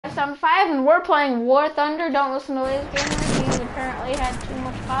5 and we're playing War Thunder. Don't listen to Lazy Gamer. He's apparently had too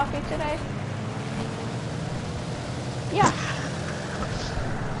much coffee today. Yeah.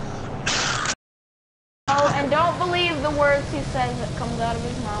 Oh, and don't believe the words he says that comes out of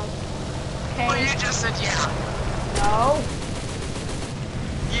his mouth. Okay? Well, you just said yeah. No.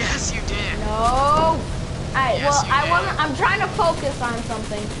 Yes, you did. No. Alright, Yes, well, you did. I'm trying to focus on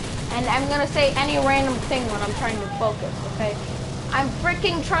something. And I'm gonna say any random thing when I'm trying to focus, okay? I'm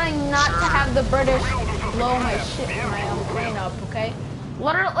freaking trying not to have the British blow my shit, my plane up, okay?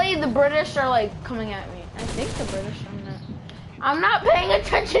 Literally, the British are like coming at me. I think the British, I'm not paying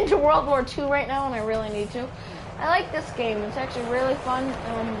attention to World War II right now, and I really need to. I like this game. It's actually really fun.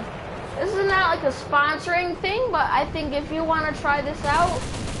 This is not like a sponsoring thing, but I think if you want to try this out,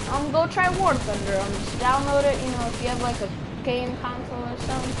 go try War Thunder. Just download it, you know, if you have like a game console or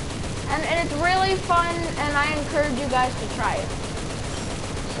something. And it's really fun, and I encourage you guys to try it.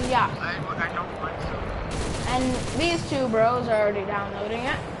 So yeah. I don't like so. And these two bros are already downloading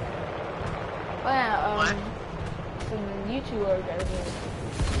it. But yeah, What? You two are gonna do it.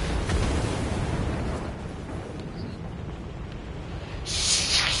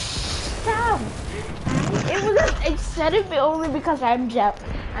 Stop! I said it only because I'm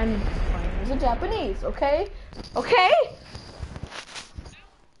playing as a Japanese, okay? Okay?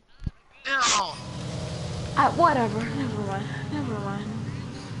 No. Whatever. Never mind.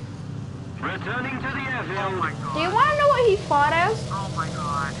 Returning to the airfield. Oh my god. Do you want to know what he fought as? Oh my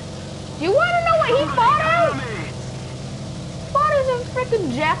god. Do you want to know what he fought as? Enemy. He fought as a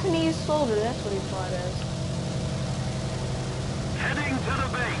freaking Japanese soldier. That's what he fought as. Heading to the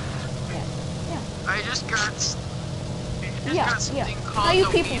base. I just got something called How you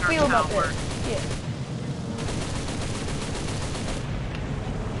the people Wiener feel about Tower. this? Yeah.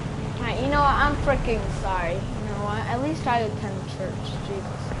 Alright, you know what? I'm freaking sorry. You know what? At least I attend church.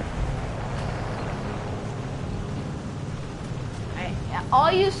 Jesus. Alright, yeah,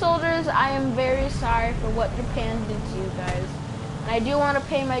 all you soldiers, I am very sorry for what Japan did to you guys. And I do want to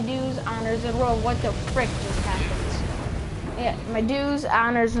pay my dues, honors, and what the frick just happened? Yeah, my dues,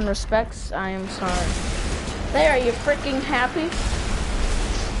 honors, and respects, I am sorry. There, are you freaking happy?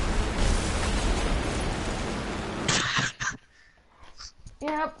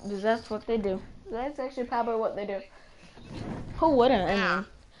 Yep, because that's what they do. That's actually probably what they do. Who wouldn't? I mean,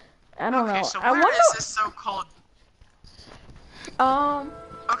 I don't know. So I where wonder. is this so-called?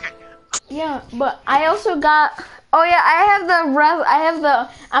 Okay. Yeah, but I also got. Oh yeah,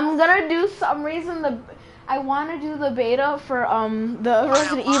 I'm gonna do some reason I want to do the beta for the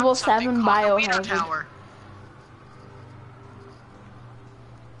Resident Evil 7 Biohazard. Tower.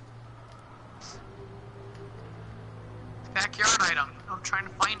 Backyard item. I'm trying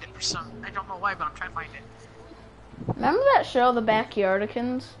to find it for some. I don't know why, but I'm trying to find it. Remember that show, The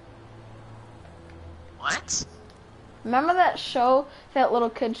Backyardigans? What? Remember that show, that little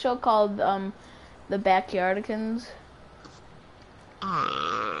kid show called The Backyardigans?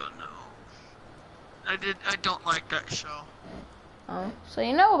 No. I don't like that show. Oh, so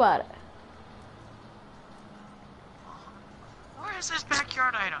you know about it. Where is this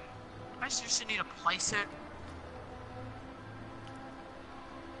backyard item? I seriously need to place it.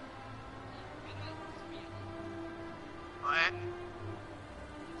 What?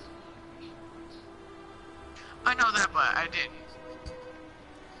 I know that, but I didn't.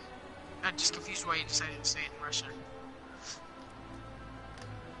 I'm just confused why you decided to say it in Russian.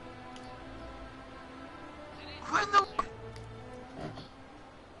 What in the...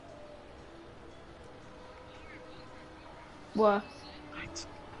 What? Right.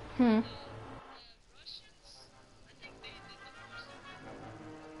 Hmm.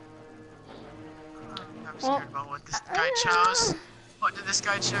 I'm scared about what this guy chose. What did this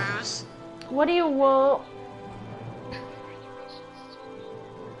guy choose? What do you want?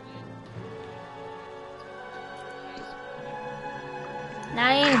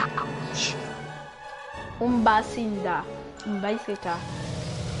 Nine. Ouch. Umbasinda. Oh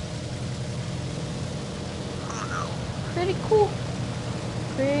no. Pretty cool.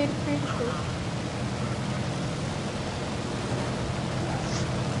 Pretty cool.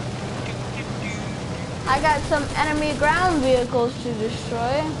 I got some enemy ground vehicles to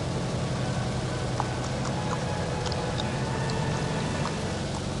destroy.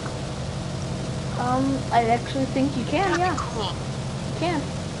 I actually think you can, yeah. Cool. You can.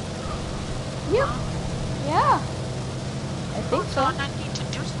 Yep. Yeah. I think so. I need to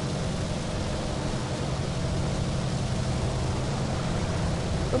do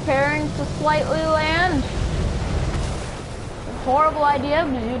Preparing to slightly land. A horrible idea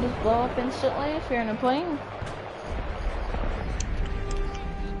because you just blow up instantly if you're in a plane.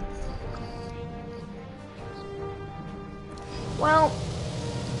 Well,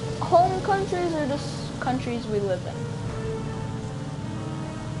 home countries are just countries we live in.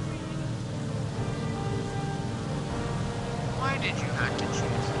 Why did you have to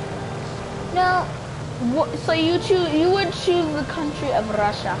choose? Now, so you would choose the country of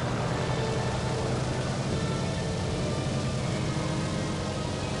Russia.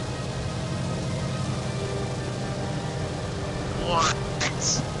 What?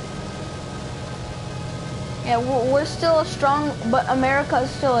 Yeah, we're still a strong, but America is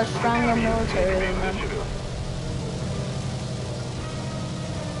still a stronger military than them.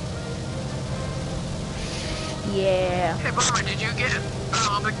 Yeah. Hey, by the way, did you get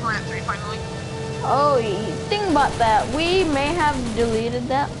Big Planet 3 finally? Oh, think about that. We may have deleted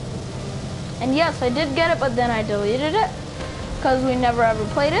that. And yes, I did get it, but then I deleted it because we never ever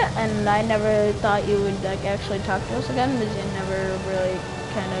played it, and I never thought you would like actually talk to us again because you never really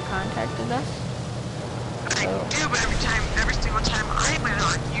kind of contacted us. I do, but every single time I went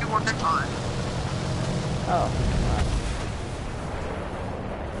on, you weren't on. Oh.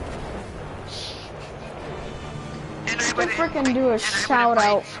 And I I would freaking do a shout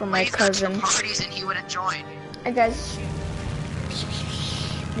out for my cousin. Parties and he wouldn't join. Hey guys.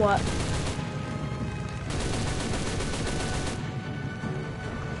 What?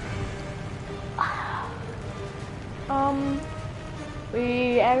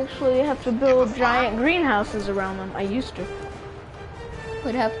 We actually have to build giant greenhouses around them. I used to.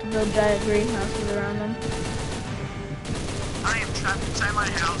 We'd have to build giant greenhouses around them. I am trapped inside my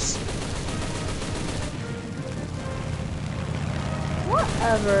house.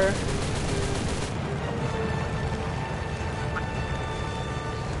 Whatever.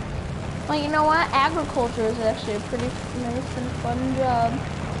 Well, you know what? Agriculture is actually a pretty nice and fun job.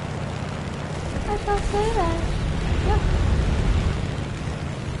 I shall say that. Yeah.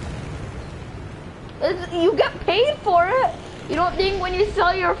 You get paid for it. You don't think when you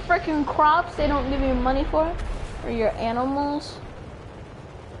sell your freaking crops, they don't give you money for it? Or your animals?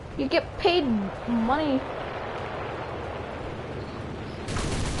 You get paid money.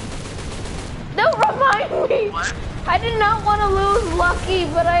 Don't remind me! What? I did not want to lose Lucky,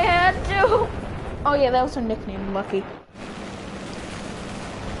 but I had to. Oh yeah, that was her nickname, Lucky.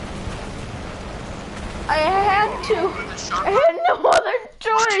 I had to. I had no other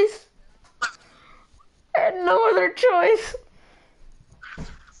choice. I had no other choice.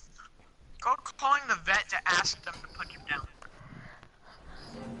 Go calling the vet to ask them to put him down.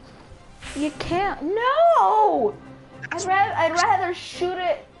 You can't. No! I'd rather shoot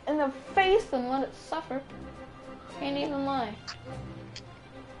it in the face than let it suffer. Can't even lie.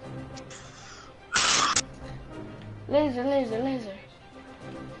 Laser, laser, laser.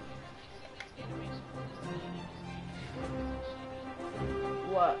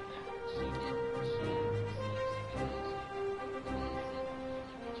 What?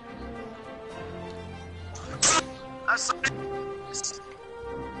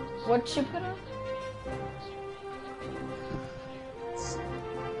 What you put on?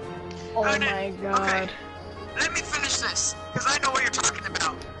 Oh my god. Okay, let me finish this, because I know what you're talking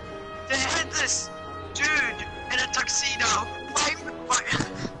about. They had this dude in a tuxedo. Why?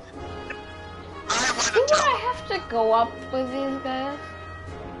 I want See to what tell I him. have to go up with these guys?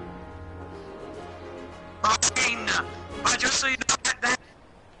 Fine. But just so you know that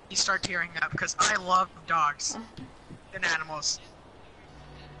you start tearing up, because I love dogs and animals.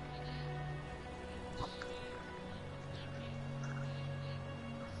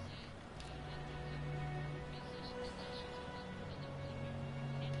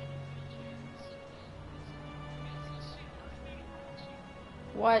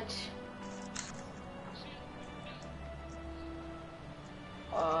 What?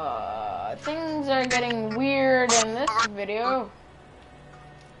 Things are getting weird in this video.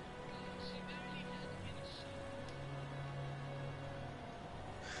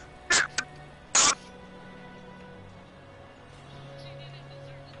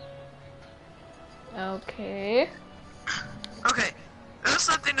 Okay. Okay, there's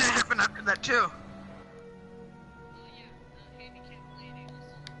something that happened after that too.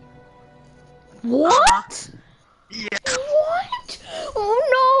 What? Yeah. What? Oh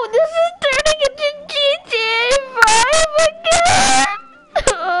no, this is turning into GTA 5 again!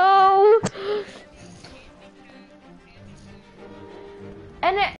 Oh.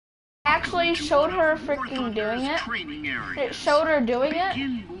 And it actually showed her freaking doing it. It showed her doing it.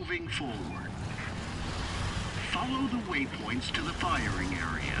 Begin moving forward. Follow the waypoints to the firing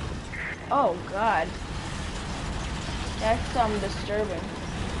area. Oh god. That's disturbing.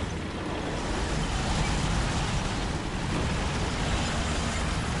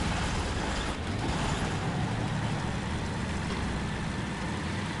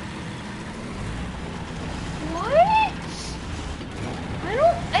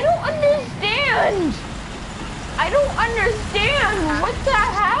 What the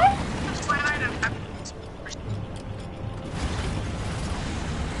heck? That's why I didn't.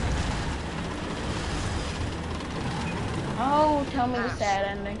 Oh, tell me the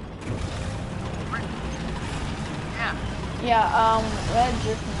sad ending. Yeah. Yeah, Red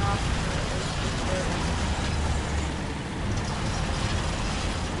jerking off.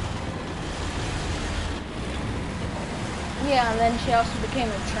 Yeah, and then she also became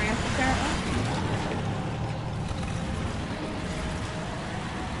a tramp, apparently.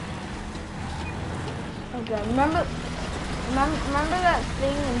 Okay, remember that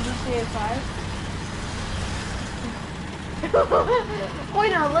thing in GTA 5?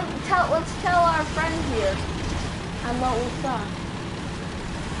 Wait, no, let's tell our friend here on what we saw.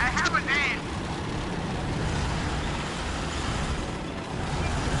 I have a name.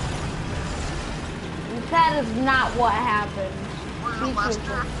 That is not what happened. Was Be it Lester?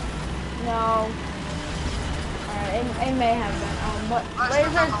 truthful. No. Alright, it may have been. But Lester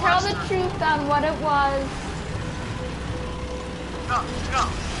Laser, the tell the molester. truth on what it was. Go.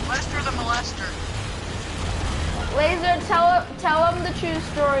 Lester the molester. Laser, tell him the true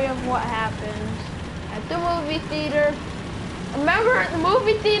story of what happened at the movie theater. Remember at the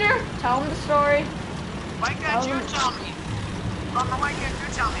movie theater? Tell him the story. Why can't you tell me? Why can't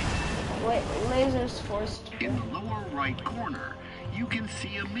you tell me? Laser's forced to. In the lower right corner, you can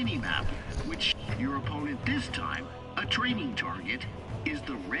see a mini-map, which your opponent this time, a training target, is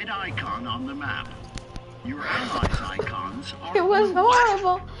the red icon on the map. Your allies' icons are It was blue.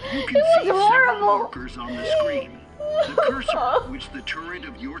 horrible. You can It was see several horrible. markers on the screen. The cursor, which the turret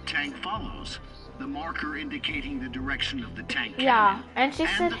of your tank follows, the marker indicating the direction of the tank Yeah, cannon, and she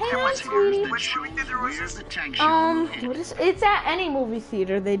said, the "Hey, crosshairs sweetie." that Which show movie theater was where this? the tank shell will hit. It's at any movie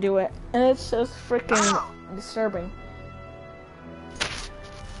theater they do it, and it's just freaking Oh. disturbing.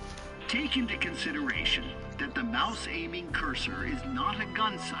 Take into consideration that the mouse aiming cursor is not a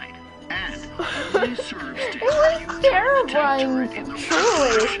gun sight and only serves to It was help you turn the tank terrifying, turret in the right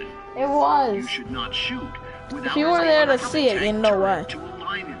truly. direction. It You was. should not shoot without If you were there to allowing see it, the you tank know turret why. to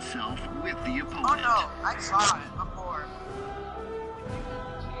align itself with the Oh opponent. no, I saw it before.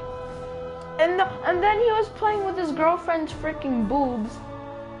 And then he was playing with his girlfriend's freaking boobs.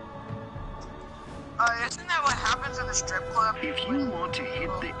 Isn't that what happens in the strip club? If you want to hit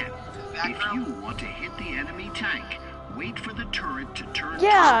the enemy tank, wait for the turret to turn.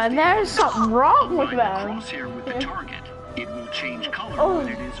 Yeah, and towards the there's something wrong with Align that. the crosshair with the target. It will change color Oh. when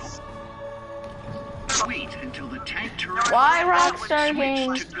it is. Wait until the tank turret Why Rockstar switch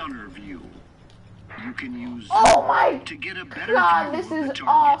Games? to gunner view. You can use Oh my to get a better God, view this of the is target.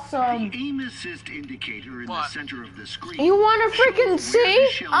 awesome. The aim assist indicator in the What? center of the screen. You wanna freaking shows where the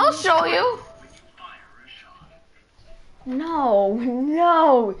see? shell I'll will show strike you. when you fire a shot. No.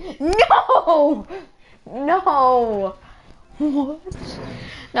 What?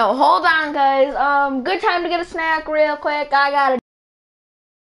 No, hold on, guys. Good time to get a snack real quick. I gotta.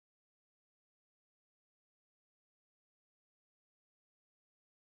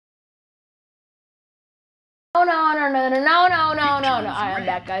 No. I am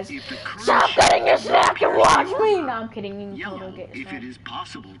back, guys. If the current Stop shell getting your snack and watch pierces me. your No, I'm kidding. You can Yellow, totally get your if snack. it is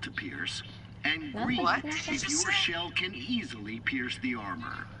possible to pierce, and Nothing. green, What did you if just your say? shell can easily pierce the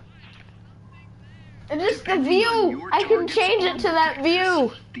armor. And just the Depending on view. your I can target's change it armor to that thickness,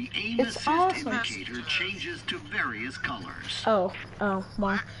 view. The aim It's assist awesome. indicator changes to various colors. Oh,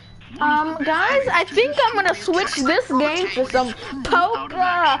 well. One of the best Guys, ways I to think I'm gonna destroy switch a this tank game for is some crew out of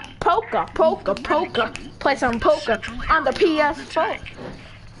action. poker. Play some poker on the PS4.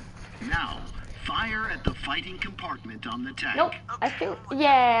 Now, fire at the fighting compartment on the tank. Nope, I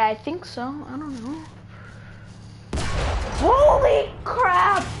think so. I don't know. Holy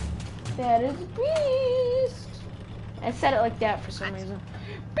crap! That is beast. I said it like that for some reason.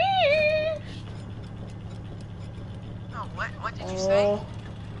 Beast. No, what did you say?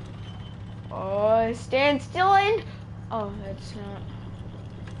 Oh, stand still and. Oh, that's not.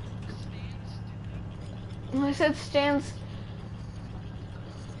 I said stands.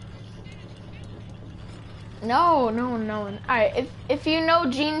 No. Alright, if you know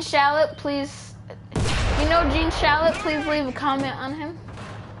Gene Shalit, please. If you know Gene Shalit, please leave a comment on him.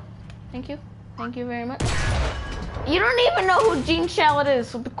 Thank you. Thank you very much. You don't even know who Gene Shalit is,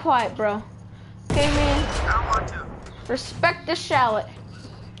 so be quiet, bro. Okay, man. I don't want to. Respect the shallot.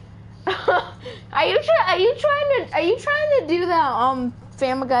 Are you trying to do that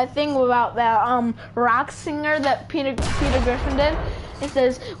Family Guy thing about that rock singer that Peter Griffin did? It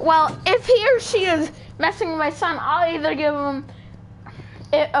says, well, if he or she is messing with my son, I'll either give him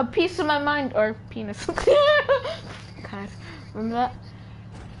a piece of my mind or penis. God, remember that?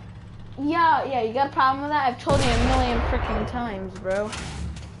 Yeah, you got a problem with that? I've told you a million freaking times, bro.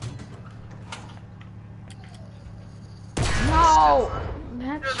 No!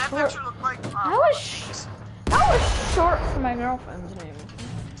 That's Dude, that short. picture looked like, That was short for my girlfriend's name.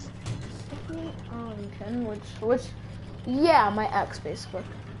 Sydney Arlington, which, yeah, my ex, basically.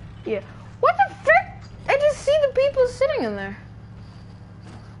 Yeah. What the frick? I just see the people sitting in there.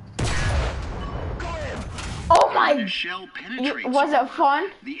 Oh my! Shell penetrates Was it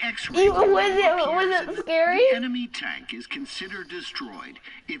fun? The X-ray Was it scary? The enemy tank is considered destroyed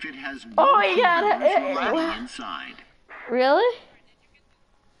if it has no Oh my members god! remaining inside. Really?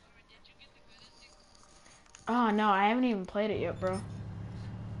 Oh no, I haven't even played it yet, bro.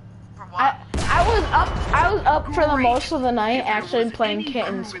 For what? I was up for the most of the night actually playing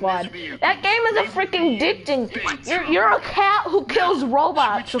Kitten Squad. That game is a freaking addicting. You're a cat who kills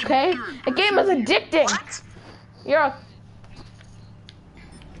robots, okay? The game is addicting. What? You're a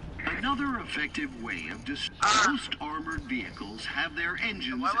Another effective way of most armored vehicles have their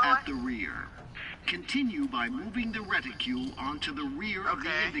engines at the rear. Continue by moving the reticule onto the rear of the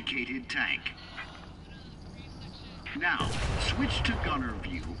indicated tank. Now, switch to gunner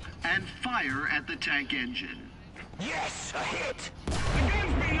view and fire at the tank engine. Yes, a hit! The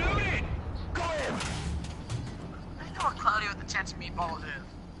gun's been loaded! Go him! I know what Cloudy with the Chance of Meatballs is.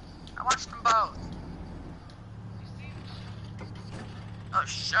 I watched them both. A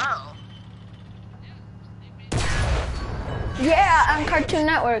show? yeah on Cartoon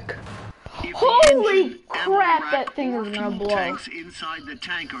Network. If the Holy engine and crap! the That rack thing or is gonna two blow. tanks inside the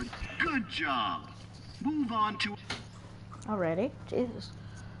tank are good job. Move on to Already? Jesus.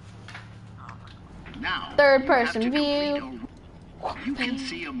 now. Third you have person to view. complete you can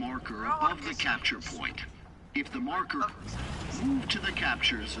see a marker above the capture point. If the marker, move to the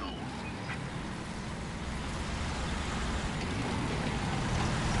capture zone.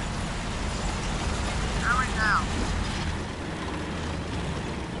 Going now.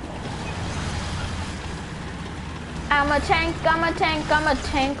 I'm a tank,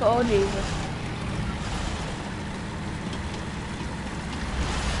 oh Jesus.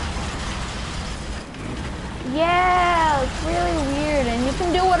 Yeah, it's really weird, and you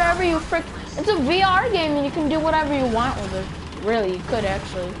can do whatever you it's a VR game, and you can do whatever you want with it. Really, you could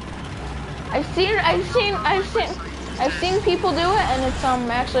actually. I've seen people do it, and it's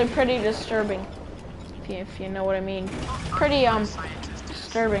actually pretty disturbing. If you know what I mean. Pretty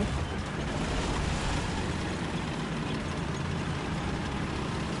disturbing.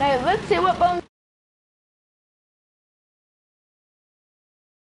 Hey, let's see what bones.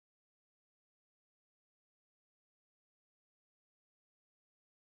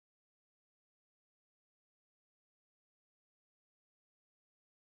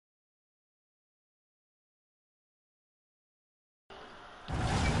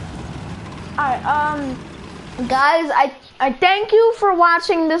 Alright, guys, I thank you for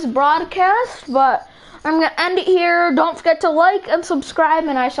watching this broadcast, but I'm gonna end it here. Don't forget to like and subscribe,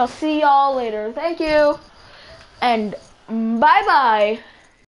 and I shall see y'all later. Thank you, and bye-bye.